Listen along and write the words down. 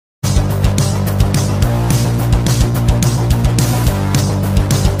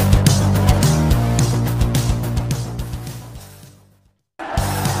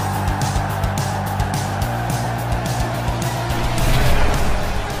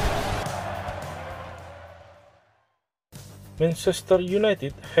Manchester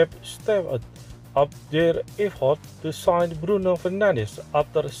United have stepped up their effort to sign Bruno Fernandes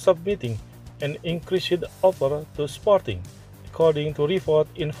after submitting an increased offer to Sporting, according to report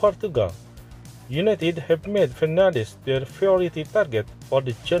in Portugal. United have made Fernandes their priority target for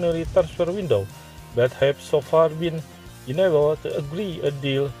the January transfer window, but have so far been unable to agree a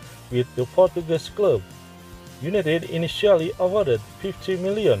deal with the Portuguese club. United initially awarded 50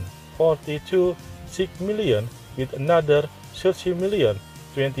 million, 42 6 million, with another 30 million,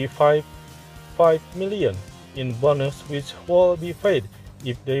 25 5 million in bonus, which will be paid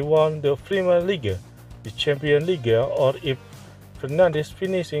if they won the Premier League, the Champions League, or if Fernandes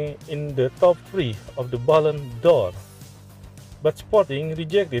finishing in the top 3 of the Ballon d'Or. But Sporting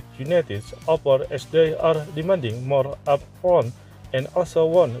rejected United's offer as they are demanding more upfront and also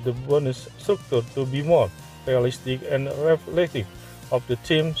want the bonus structure to be more realistic and reflective of the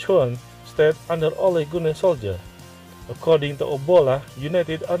team's current state under Ole Gunnar Solskjaer. According to Obola,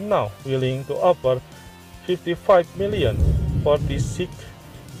 United are now willing to offer 55 million, 46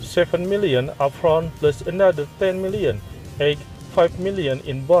 7 million upfront plus another 10 million, 5 million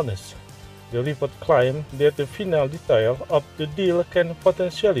in bonus. The report claimed that the final detail of the deal can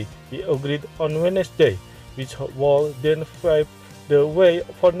potentially be agreed on Wednesday, which will then pave the way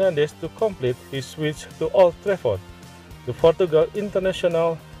for Fernandes to complete his switch to Old Trafford. The Portugal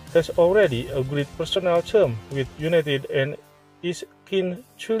international has already agreed personal terms with United and is keen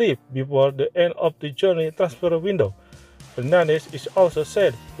to leave before the end of the January transfer window. Fernandes is also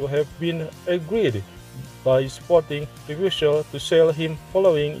said to have been agreed by Sporting refusal to sell him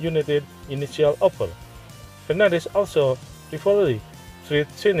following United's initial offer. Fernandes also reportedly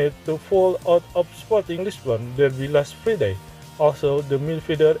threatened to fall out of Sporting Lisbon derby last Friday. Also, the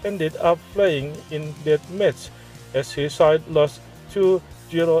midfielder ended up playing in that match as his side lost 2-0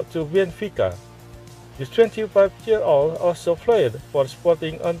 to Benfica. The 25-year-old also played for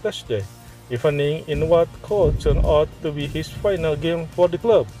Sporting on Thursday, evening in what could turn out to be his final game for the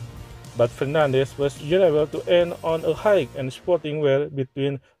club. But Fernandes was unable to end on a high, and Sporting were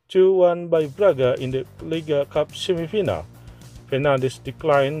between 2-1 by Braga in the Liga Cup semi-final. Fernandes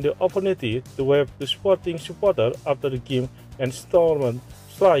declined the opportunity to wave to Sporting supporters after the game and stormed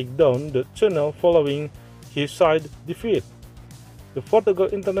slide down the tunnel following his side defeat. The Portugal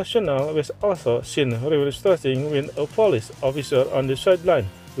international was also seen remonstrating with a police officer on the sideline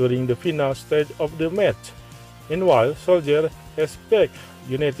during the final stage of the match. Meanwhile, Solskjaer has begged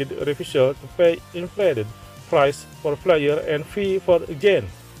United refusal to pay inflated price for player and fee for again.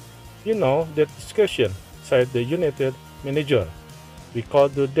 "You know that discussion," said the United manager. "We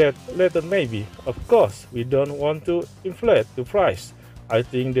could do that later maybe. Of course, we don't want to inflate the price. I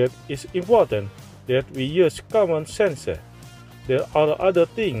think that it's important that we use common sense. There are other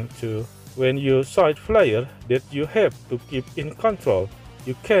things too. When you sign player that you have to keep in control.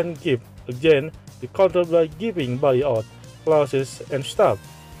 You can give again the control by giving buyout clauses and stuff.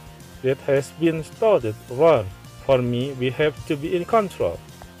 That has been started wrong. For me, we have to be in control."